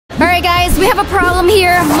Alright guys, we have a problem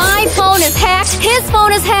here. My phone is hacked, his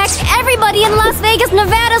phone is hacked, everybody in Las Vegas,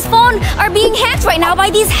 Nevada's phone are being hacked right now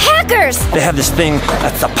by these hackers. They have this thing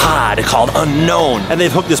that's a pod called Unknown, and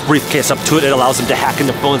they've hooked this briefcase up to it. It allows them to hack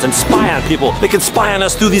into phones and spy on people. They can spy on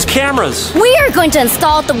us through these cameras. We are going to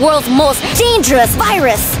install the world's most dangerous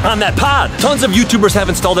virus On that pod. Tons of YouTubers have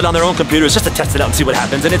installed it on their own computers just to test it out and see what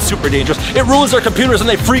happens, and it's super dangerous. It ruins their computers and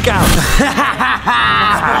they freak out.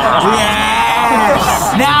 Yes!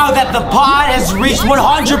 Now that the pod has reached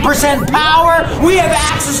 100% power, we have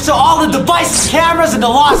access to all the devices, cameras in the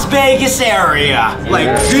Las Vegas area.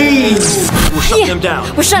 Like these. We're shutting them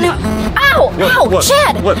down. We're shutting them. Ow! Ow! What?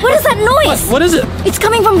 Chad! What is that noise? What is it? It's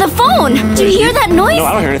coming from the phone. Do you hear that noise? No,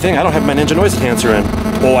 I don't hear anything. I don't have my Ninja noise enhancer in.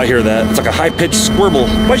 Oh, I hear that. It's like a high-pitched squirble.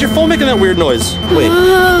 Why's your phone making that weird noise? Wait,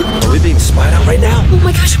 are we being spied on right now? Oh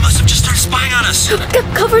my gosh, It must have just started spying on us.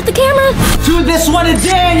 Covered the camera. Do this one to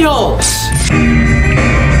Daniels.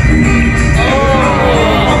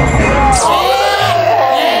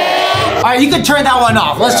 All right, you can turn that one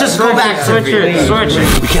off. Let's just go back to Switch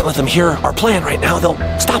it. We can't let them hear our plan right now. They'll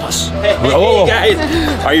stop us. Hey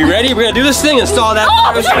guys, are you ready? We're gonna do this thing, install that.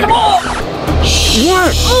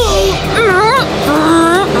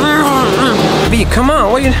 B, come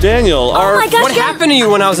on, what are you? Daniel, my gosh, What happened to you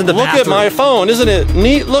when I was in the look bathroom? at my phone. Isn't it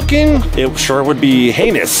neat looking? It sure would be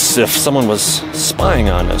heinous if someone was spying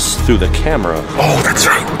on us through the camera. Oh, that's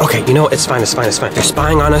right. Okay, you know what? It's fine. They're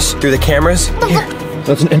spying on us through the cameras. Here.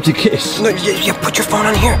 That's an empty case. No, you put your phone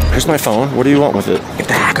on here. Here's my phone. What do you want with it? If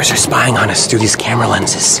the hackers are spying on us through these camera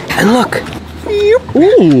lenses, and look.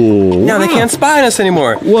 Ooh. Now they can't spy on us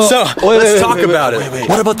anymore. So let's talk about it. Wait.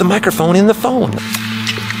 What about the microphone in the phone?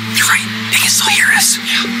 You're right. They can still hear us.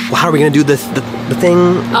 Well, how are we gonna do the thing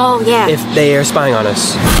Oh yeah. if they are spying on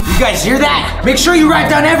us? You guys hear that? Make sure you write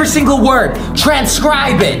down every single word.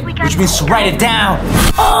 Transcribe it, which means to write it down.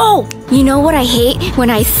 Oh! You know what I hate? When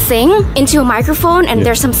I sing into a microphone and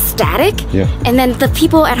there's some static, and then the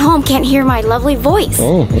people at home can't hear my lovely voice.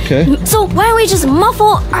 Oh, okay. So why don't we just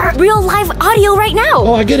muffle our real live audio right now?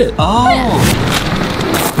 Oh, I get it.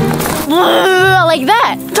 Like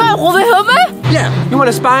that. Yeah. You want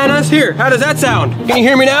to spy on us? Here. How does that sound? Can you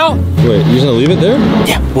hear me now? Wait, you're gonna leave it there?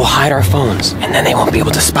 Yeah. We'll hide our phones, and then they won't be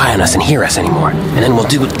able to spy on us and hear us anymore. And then we'll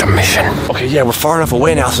do the mission. Okay, yeah, we're far enough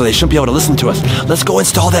away now so they shouldn't be able to listen to us. Let's go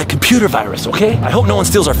install that computer virus, okay? I hope no one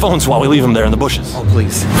steals our phones while we leave them there in the bushes. Oh,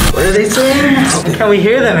 please. What are they saying? How can we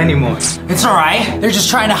hear them anymore? It's all right. They're just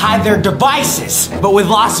trying to hide their devices. But with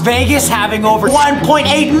Las Vegas having over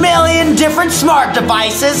 1.8 million different smart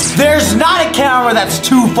devices, there's not a camera that's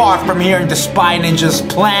too far from hearing the Spy Ninja's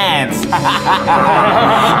plans.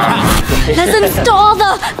 Let's install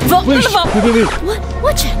the Wait.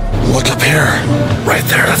 What, Chad? Look up here. Right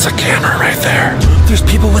there, that's a camera right there. There's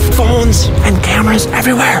people with phones and cameras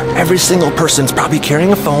everywhere. Every single person's probably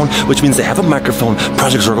carrying a phone, which means they have a microphone.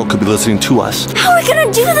 Project Zorgo could be listening to us. How are we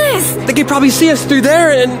gonna do this? They could probably see us through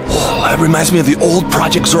there and... Oh, that reminds me of the old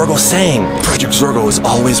Project Zorgo saying. Project Zorgo is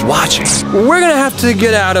always watching. We're gonna have to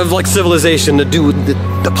get out of, like, civilization to do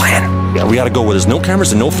the plan. Yeah, we gotta go where there's no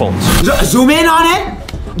cameras and no phones. Zoom in on it.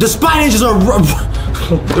 The Spy Ninjas are...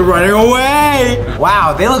 They're running away!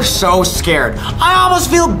 Wow, they look so scared. I almost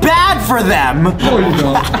feel bad for them. No, you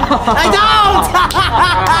don't. I don't!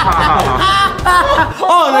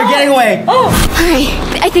 Oh, they're getting away.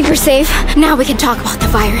 Alright, I think we're safe. Now we can talk about the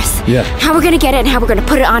virus. Yeah. How we're gonna get it and how we're gonna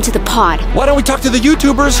put it onto the pod. Why don't we talk to the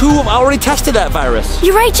YouTubers who have already tested that virus?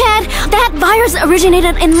 You're right, Chad. That virus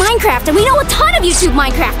originated in Minecraft, and we know a ton of YouTube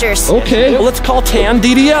Minecrafters. Okay, well, let's call Tan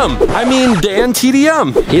DDM. I mean, Dan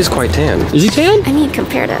TDM. He's quite tan. Is he tan? I mean,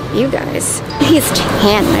 compared to you guys, he's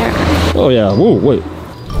tan there. Oh, yeah. Whoa, wait.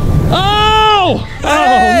 Oh!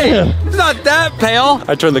 Hey! Oh, man. It's not that pale.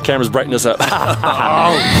 I turned the camera's brightness up.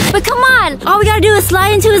 But come on, all we gotta do is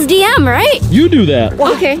slide into his DM, right? You do that.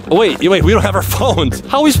 Okay. Wait, we don't have our phones.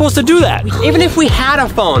 How are we supposed to do that? Even if we had a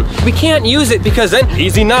phone, we can't use it because then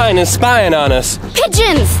Easy 9 is spying on us.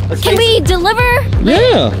 Pigeons! Can we deliver?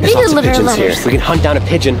 Yeah. We deliver Pigeons here. letters. We can hunt down a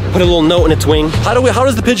pigeon, put a little note in its wing. How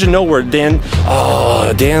does the pigeon know where Dan...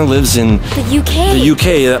 Oh, Dan lives in The UK. the UK.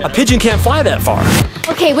 A pigeon can't fly that far.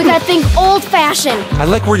 Okay, we gotta think old-fashioned. I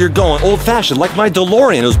like where you're going. Old-fashioned, like my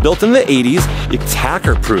DeLorean. It was built in the 80s. It's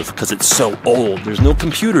hacker-proof because it's so old. There's no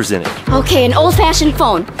computers in it. Okay, an old-fashioned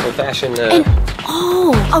phone. Old-fashioned, And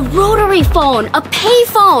Oh, a rotary phone, a pay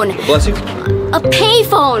phone, Bless you. a pay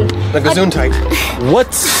phone. Like a Gesundheit.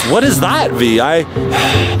 What is that, V?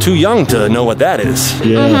 Too young to know what that is.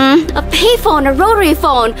 A pay phone, a rotary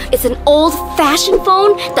phone. It's an old-fashioned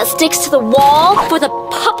phone that sticks to the wall for the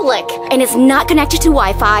public, and it's not connected to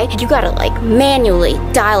Wi-Fi. You gotta like manually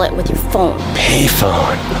dial it with your phone.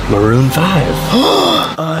 Payphone. Maroon 5.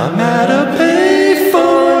 I'm at a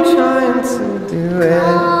payphone trying to do it.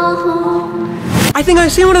 I think I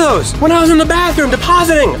seen one of those when I was in the bathroom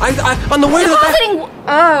depositing. On the way to the Depositing.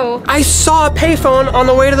 Oh. I saw a payphone on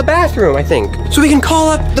the way to the bathroom, I think. So we can call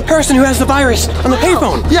up the person who has the virus on the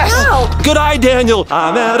payphone. Yes. Wow. Good eye, Daniel.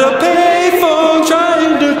 I'm at a payphone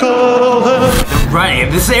trying to call her. Right,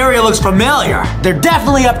 this area looks familiar. They're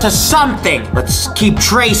definitely up to something. Let's keep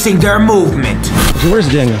tracing their movement. Where's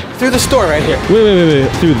Daniel? Through the store right here. Wait.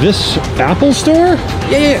 Through this Apple store?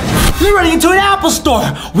 Yeah. They're running into an Apple store.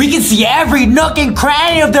 We can see every nook and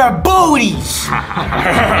cranny of their booties.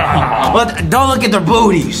 But don't look at their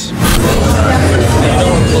booties.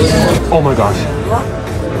 Oh my gosh.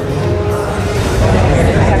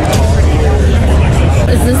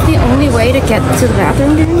 Is this the only way to get to the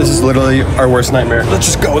bathroom? This is literally our worst nightmare. Let's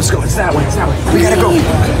just go. It's that way. We gotta go.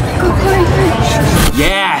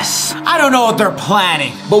 Yes, I don't know what they're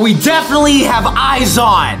planning, but we definitely have eyes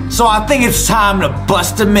on. So I think it's time to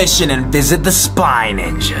bust a mission and visit the Spy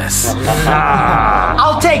Ninjas.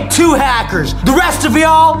 I'll take 2 hackers. The rest of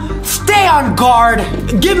y'all, stay on guard.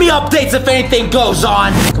 Give me updates if anything goes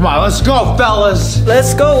on. Come on, let's go, fellas.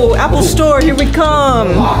 Let's go, Apple Store, here we come.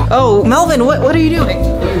 Oh, Melvin, what are you doing?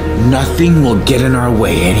 Nothing will get in our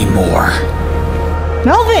way anymore.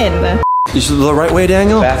 Melvin! Is it the right way,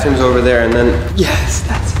 Daniel? Bathroom's over there, and then yes,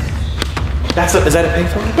 that's it. Is that a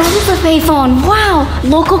payphone? That is a payphone. Wow.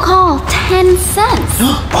 Local call, 10 cents.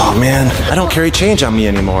 Oh man, I don't carry change on me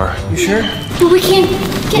anymore. You sure? But we can't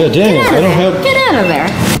get, Daniel, get out I of don't there. have- Get out of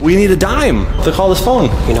there. We need a dime to call this phone.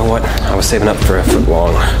 You know what? I was saving up for a foot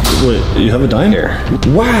long. Wait, you have a dime? Here.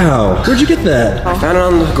 Wow. Where'd you get that? I found it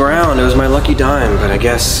on the ground. It was my lucky dime, but I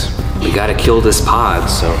guess we gotta kill this pod,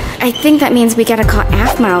 so. I think that means we gotta call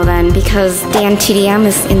AFMO then, because Dan TDM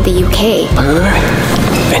is in the UK.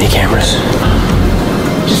 Wait. Any cameras?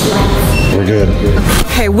 We're good.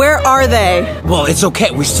 Okay, where are they? Well, it's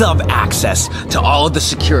okay. We still have access to all of the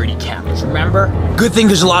security cameras, remember? Good thing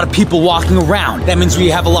there's a lot of people walking around. That means we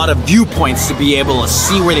have a lot of viewpoints to be able to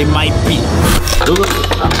see where they might be.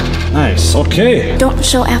 Nice. Okay. Don't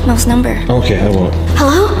show AFMO's number. Okay, I won't.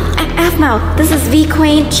 Hello? AFMO, this is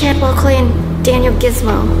Qwaint, Chad Buckley, and Daniel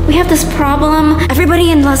Gizmo. We have this problem.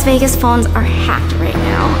 Everybody in Las Vegas phones are hacked right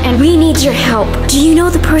now, and we need your help. Do you know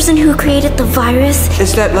the person who created the virus?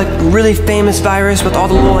 Is that like really famous virus with all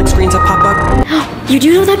the little like screens that pop up? You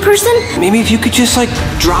do know that person? Maybe if you could just like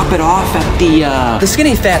drop it off at the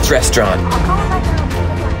Skinny Fats restaurant.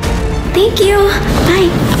 Thank you. Bye.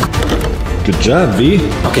 Good job, V.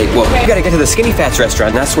 Okay, well, we gotta get to the Skinny Fats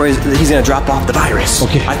restaurant. That's where he's gonna drop off the virus.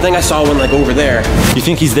 Okay. I think I saw one like over there. You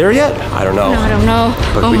think he's there yet? I don't know. No, I don't know.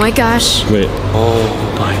 But Oh we- my gosh. Wait, Oh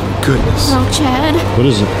my goodness. Hello, Chad. what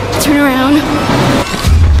is it? Turn around.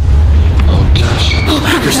 Oh gosh. Go,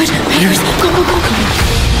 go, go.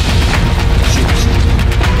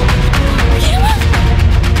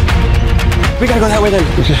 We gotta go that way then.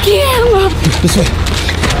 Camera. This way.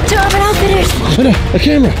 To Urban Outfitters. Oh no, a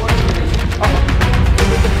camera.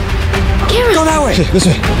 Camera. Go that way. Okay, this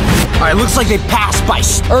way. All right, looks like they passed by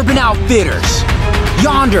Urban Outfitters.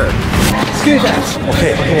 Yonder.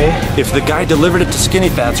 Okay. If the guy delivered it to Skinny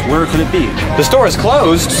Fats, where could it be? The store is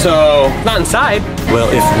closed, so not inside. Well,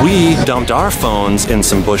 if we dumped our phones in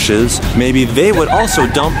some bushes, maybe they would also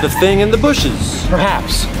dump the thing in the bushes.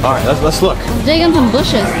 Perhaps. All right, let's look. Digging some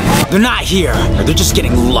bushes. They're not here. They're just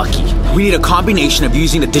getting lucky. We need a combination of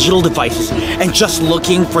using the digital devices and just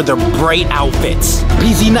looking for their bright outfits.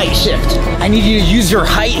 BZ Night Shift. I need you to use your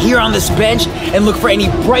height here on this bench and look for any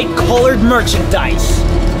bright colored merchandise.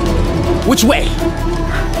 Which way?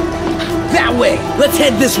 That way. Let's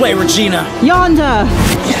head this way, Regina. Yonder.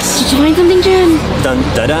 Yes. Did you find something, Jen? Dun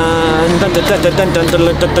dun dun dun dun dun dun dun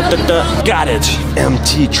dun dun dun dun dun. Got it.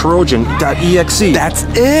 mttrojan.exe. That's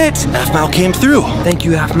it. FMAL came through. Thank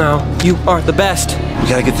you, Half-Now. You are the best. We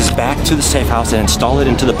gotta get this back to the safe house and install it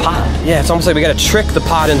into the pod. Yeah, it's almost like we gotta trick the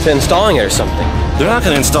pod into installing it or something. They're not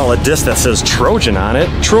gonna install a disc that says Trojan on it.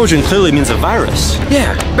 Trojan clearly means a virus.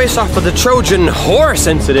 Yeah, based off of the Trojan horse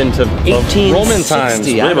incident of 1860. Roman times,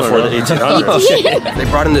 way before the 1800s. They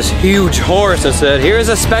brought in this huge horse and said, here's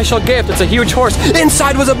a special gift. It's a huge horse.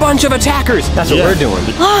 Inside was a bunch of attackers. That's what we're doing.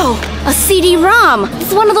 Whoa. a CD-ROM.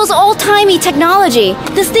 It's one of those old-timey technology.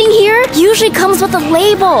 This thing here usually comes with a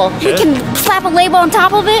label. We can slap a label on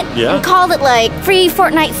top of it and call it like free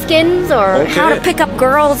Fortnite skins or how to pick up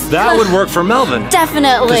girls. That would work for Melvin.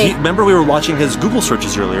 Definitely. Remember we were watching his Google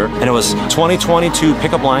searches earlier, and it was 2022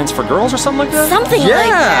 pickup lines for girls or something like that? Something like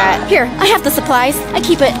that. Here, I have the supplies. I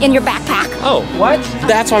keep it in your backpack. Oh, what?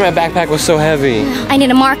 That's why my backpack was so heavy. I need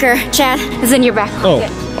a marker. Chad, it's in your back pocket.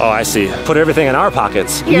 Oh, I see. Put everything in our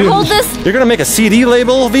pockets. Here, hold this. You're gonna make a CD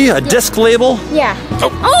label, V? A disc label? Yeah.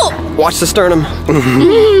 Oh! Watch the sternum.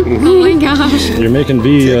 Oh my gosh. You're making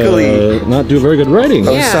V not do very good writing.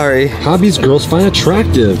 Oh, sorry. Hobbies girls find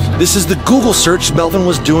attractive. This is the Google search Melvin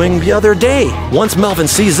was doing the other day. Once Melvin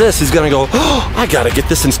sees this, he's gonna go, oh, I gotta get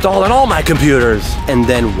this installed on all my computers. And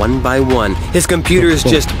then one by one, his computers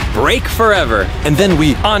just break forever. And then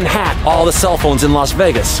we unhack all the cell phones in Las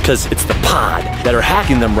Vegas, because it's the pod that are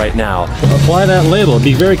hacking them right now. Apply that label.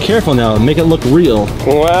 Be very careful now. Make it look real.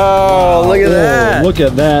 Wow, look at that. Look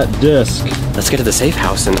at that disc. Let's get to the safe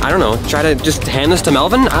house and, I don't know, try to just hand this to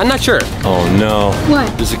Melvin? I'm not sure. Oh no.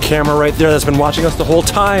 What? There's a camera right there that's been watching us the whole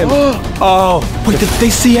time. Oh, wait, did they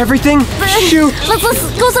see everything? Shoot. Let's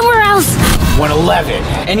go somewhere else. 111.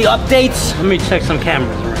 Any updates? Let me check some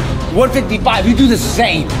cameras around. 155. You do the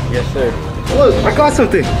same. Yes, sir. Look, I got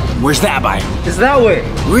something. Where's that by? It's that way.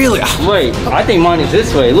 Really? Wait, I think mine is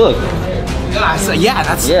this way. Look. Yeah,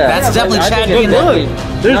 that's definitely Chad Look, being there.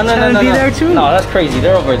 there's Chad B there too? No, that's crazy.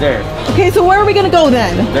 They're over there. Okay, so where are we gonna go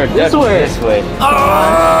then? They're This way. This way.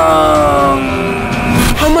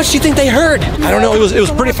 How much do you think they heard? I don't know, it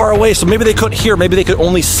was pretty far away, so maybe they couldn't hear, maybe they could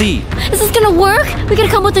only see. Is this gonna work? We gotta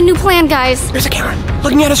come up with a new plan, guys. There's a camera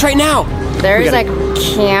looking at us right now. There's a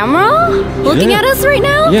camera looking at us right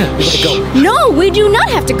now? Yeah, we gotta go. No, we do not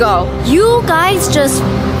have to go. You guys just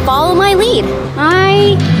follow my lead.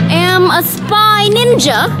 I am a spy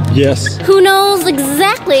ninja Yes. who knows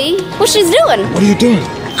exactly what she's doing. What are you doing?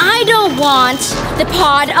 I don't want the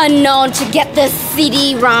pod unknown to get this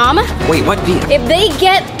CD-ROM. Wait, what? If they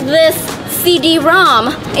get this CD-ROM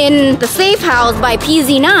in the safe house by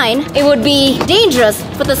PZ9, it would be dangerous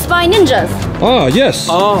for the spy ninjas. Oh, yes.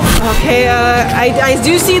 Okay, I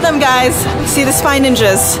do see them, guys. I see the spy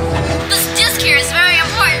ninjas. This disc here is very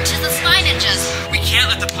important to the spy ninjas. We can't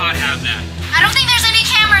let the pod have that. I don't think there's any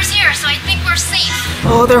cameras here, so I think we're safe.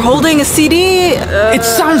 Oh, they're holding a CD. It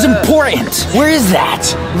sounds important. Where is that?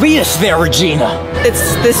 Read us there, Regina.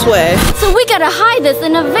 It's this way. So we gotta hide this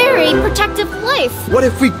in a very protective place. What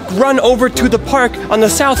if we run over to the park on the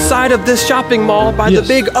south side of this shopping mall by the Yes.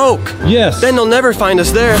 big oak? Yes. Then they'll never find us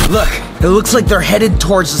there. Look, it looks like they're headed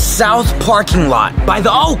towards the south parking lot by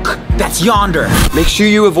the oak. That's yonder. Make sure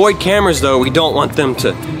you avoid cameras, though. We don't want them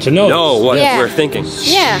to know what Yeah. we're thinking.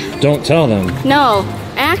 Yeah, Don't tell them. no,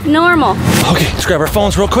 act normal. Okay, let's grab our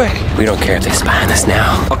phones real quick. We don't care if they spy on us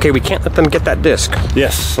now. Okay, we can't let them get that disc.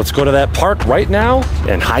 Yes, let's go to that park right now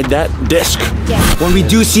and hide that disc. When we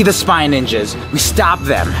do see the spy ninjas, we stop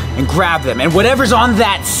them and grab them, and whatever's on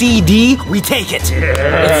that CD, we take it.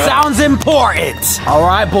 It sounds important. All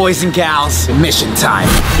right, boys and gals, mission time.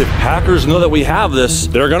 If hackers know that we have this,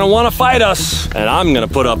 they're gonna wanna fight us. And I'm gonna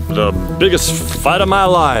put up the biggest fight of my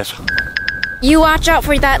life. You watch out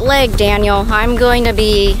for that leg, Daniel. I'm going to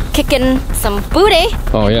be kicking some booty.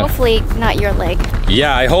 Oh, yeah. Hopefully not your leg.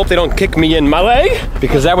 Yeah, I hope they don't kick me in my leg,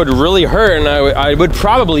 because that would really hurt, and I would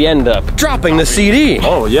probably end up dropping the CD.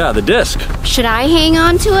 Oh yeah, the disc. Should I hang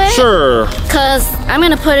on to it? Sure. Cause I'm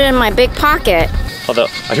gonna put it in my big pocket. Although,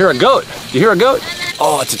 I hear a goat. You hear a goat?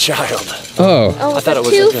 Oh, it's a child. Oh. Oh, it's thought a it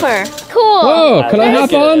was a twofer. Cool. Oh, can I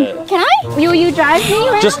hop on? Can I? Will you drive me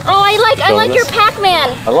around? Just oh, I like your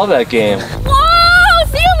Pac-Man. I love that game. Whoa!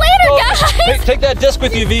 See you later, guys. Take that disc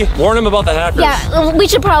with you, V. Warn him about the hackers. Yeah, we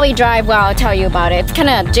should probably drive while I tell you about it. It's kind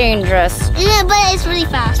of dangerous. Yeah, but it's really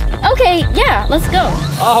fast. Okay, yeah, let's go.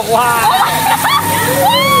 Oh, wow.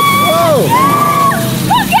 Whoa!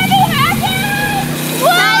 Look at me, hackers!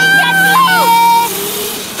 Whoa!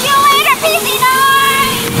 See you later,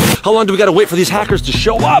 PZ9! How long do we gotta wait for these hackers to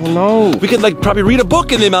show up? No. We could like probably read a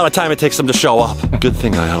book in the amount of time it takes them to show up. Good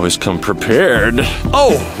thing I always come prepared.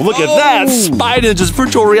 Oh, look at that! Spy Ninja's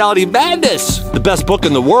Virtual Reality Madness! The best book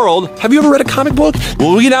in the world. Have you ever read a comic book?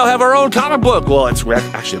 Well, we now have our own comic book. Well, it's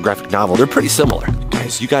actually a graphic novel. They're pretty similar.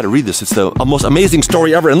 Guys, you gotta read this. It's the most amazing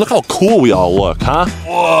story ever. And look how cool we all look, huh?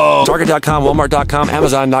 Whoa! Target.com, Walmart.com,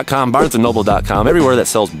 Amazon.com, BarnesandNoble.com, everywhere that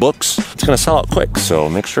sells books. It's gonna sell out quick, so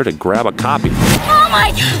make sure to grab a copy. Oh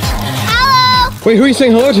my! Hello! Wait, who are you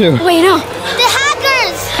saying hello to? Wait, no. The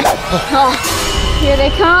hackers! Oh. Here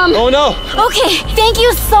they come. Oh no! Okay, thank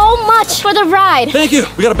you so much for the ride. Thank you.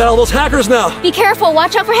 We gotta battle those hackers now. Be careful,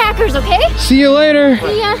 watch out for hackers, okay? See you later.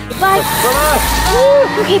 See ya. Bye.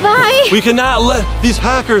 Ooh, okay, bye. We cannot let these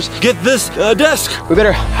hackers get this disc. We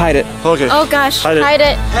better hide it. Okay. Oh gosh, Hide it. hide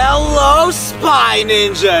it. Hello, Spy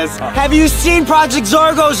Ninjas! Have you seen Project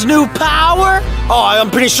Zorgo's new power? Oh,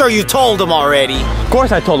 I'm pretty sure you told them already. Of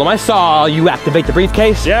course I told him. I saw you activate the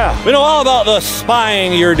briefcase. Yeah. We know all about the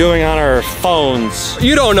spying you're doing on our phones.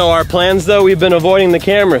 You don't know our plans, though. We've been avoiding the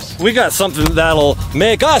cameras. We got something that'll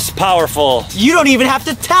make us powerful. You don't even have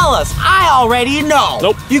to tell us. I already know.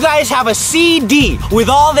 Nope. You guys have a CD with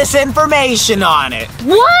all this information on it.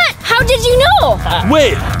 What? How did you know?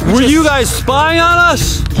 Wait, were you guys spying on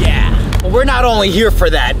us? Yeah. Well, we're not only here for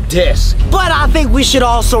that disc, but I think we should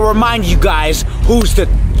also remind you guys who's the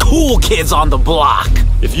cool kids on the block.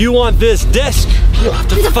 If you want this disc, you'll have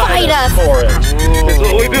to fight us us. for it. That's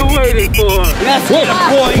what we've been waiting for. Let's Wait,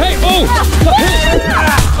 boy. Hey, oh!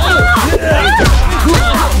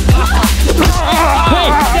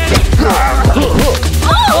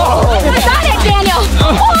 Oh, I got it, Daniel.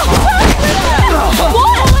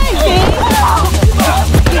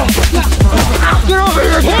 Get over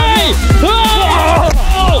here! Hey!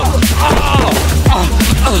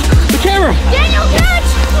 The camera! Daniel, catch!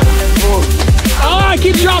 Oh, I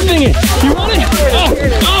keep dropping it. You want it?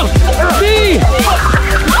 Me!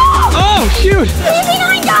 Oh, shoot!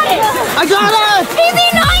 PZ9 got it! I got it!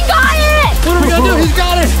 PZ9 got it! What are we gonna do? He's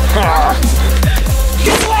got it!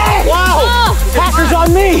 Wow! Oh, Hackers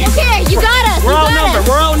on me! okay, you got us. We're outnumbered.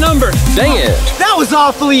 We're outnumbered. Dang it. That was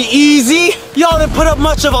awfully easy. Y'all didn't put up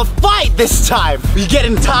much of a fight this time. You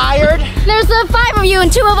getting tired? There's 5 of you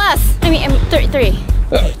and 2 of us. I mean, 3.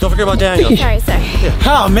 Don't forget about Daniel. Sorry.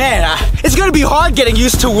 Oh man, it's gonna be hard getting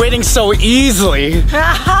used to winning so easily.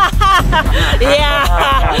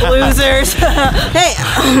 Yeah, losers. Hey,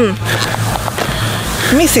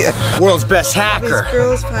 let me see it. World's best hacker. These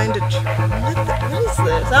girls find a. What is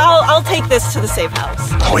this? I'll take this to the safe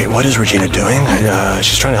house. Wait, what is Regina doing?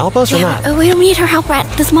 She's trying to help us or not? We don't need her help at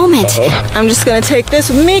this moment. I'm just gonna take this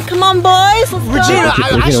with me. Come on, boys. Let's Regina,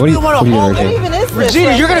 go. I still want to hold What it. even is this? Regina,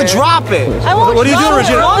 right you're gonna here? drop it. I won't What are you doing,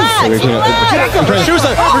 drop it. Regina? Relax, relax.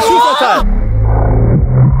 Her shoes untied.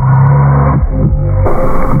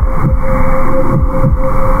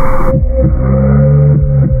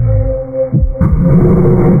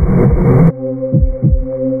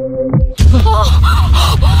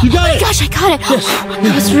 You got it! Gosh, I got it.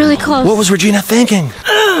 That was really close. What was Regina thinking?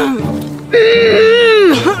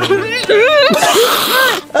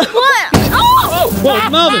 What? Oh! Whoa,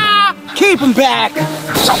 Melvin! Keep him back.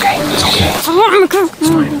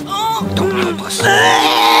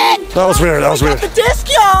 That was weird. The disc,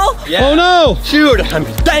 y'all. Oh no! Shoot!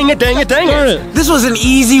 Dang it! Darn it. This was an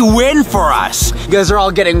easy win for us. You guys are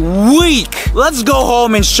all getting weak. Let's go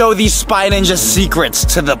home and show these Spy Ninja secrets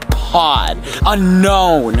to the pod.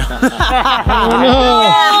 Unknown.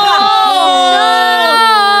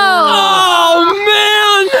 Oh,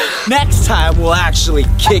 man! Next time we'll actually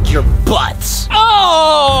kick your butts.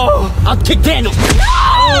 Oh! I'll kick Daniel.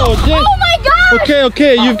 Oh my God!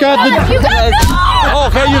 Okay, you've got the. You got it! Oh,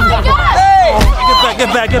 okay, Oh my God!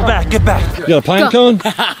 Get back. You got a pine cone?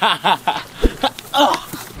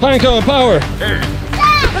 Pine cone power.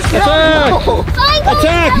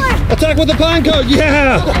 Attack with the pine cone.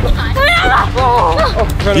 Yeah.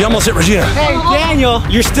 You almost hit Regina. Hey, Daniel,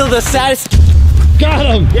 you're still the saddest. Got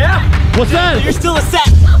him. Yeah? What's that? You're still the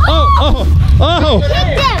Oh.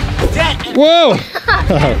 Whoa.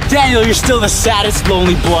 Daniel, you're still the saddest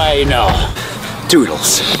lonely boy I know.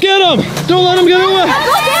 Doodles. Get him. Don't let him get away. Go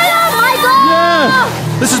get him, Michael!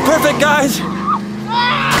 Yeah. This is perfect, guys.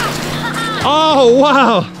 Oh,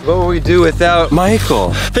 wow. What would we do without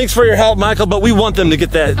Michael? Thanks for your help, Michael, but we want them to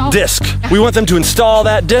get that disc. We want them to install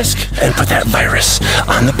that disc and put that virus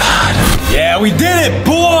on the pod. Yeah, we did it,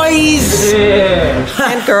 boys!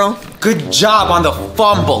 And girl. Good job on the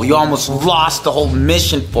fumble. You almost lost the whole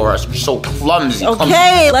mission for us. You're so clumsy.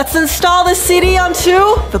 Okay, let's install the CD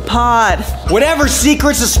onto the pod. Whatever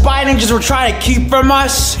secrets the Spy Ninjas were trying to keep from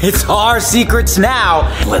us, it's our secrets now.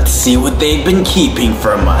 Let's see what they've been keeping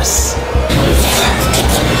from us.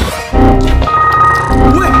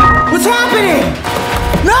 Wait, what's happening?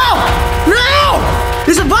 No!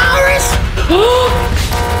 There's a virus!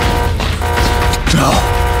 No,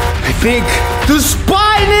 I think the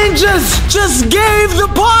Spy Ninjas just gave the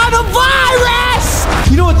pod a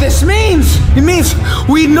virus! You know what this means? It means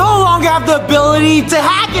we no longer have the ability to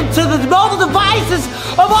hack into the mobile devices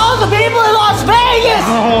of all the people in Las Vegas!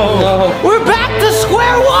 No. We're back to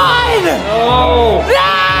square one! No!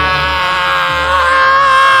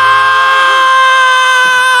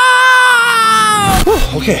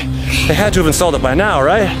 Okay, they had to have installed it by now,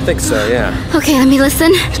 right? I think so, yeah. Okay, let me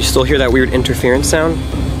listen. You still hear that weird interference sound?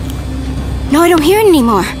 No, I don't hear it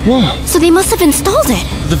anymore. Whoa. So they must have installed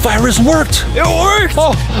it. The virus worked. It worked!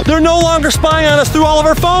 Oh, they're no longer spying on us through all of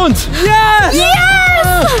our phones. Yes!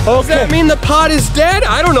 Yes! Does that mean the pod is dead?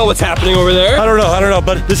 I don't know what's happening over there. I don't know,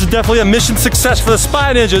 but this is definitely a mission success for the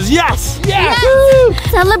Spy Ninjas. Yes! Yes! Woo!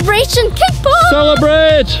 Celebration kickball!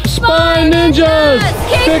 Celebrate! Spy Ninjas!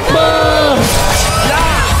 Kickball!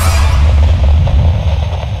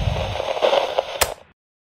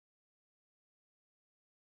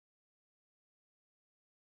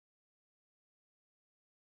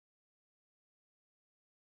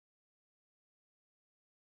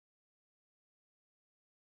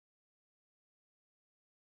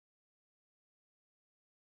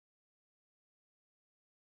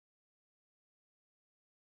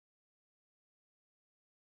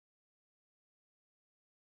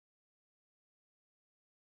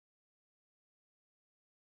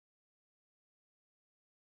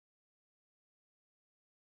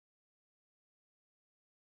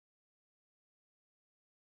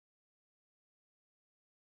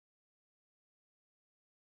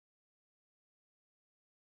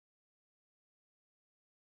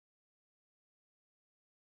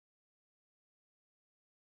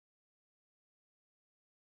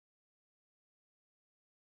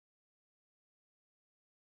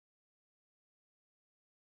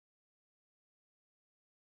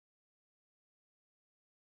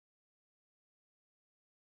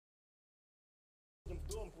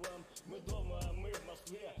 Дом к вам, мы дома, мы в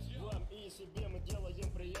Москве. Вам и себе мы делаем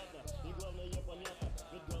приятно. И главное понятно,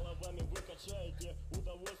 ведь головами вы качаете,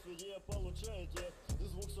 удовольствие получаете,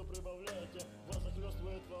 звук все прибавляете. Вас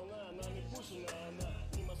захлестывает волна, она не пущена, она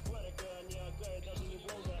не Москва река, не Ока и даже не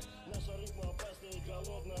Волга. Наша рифма опаснее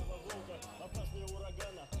голодного волка, опаснее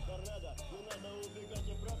урагана, торнадо. Не надо убегать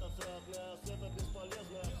и прятаться от нас, это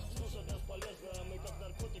бесполезно.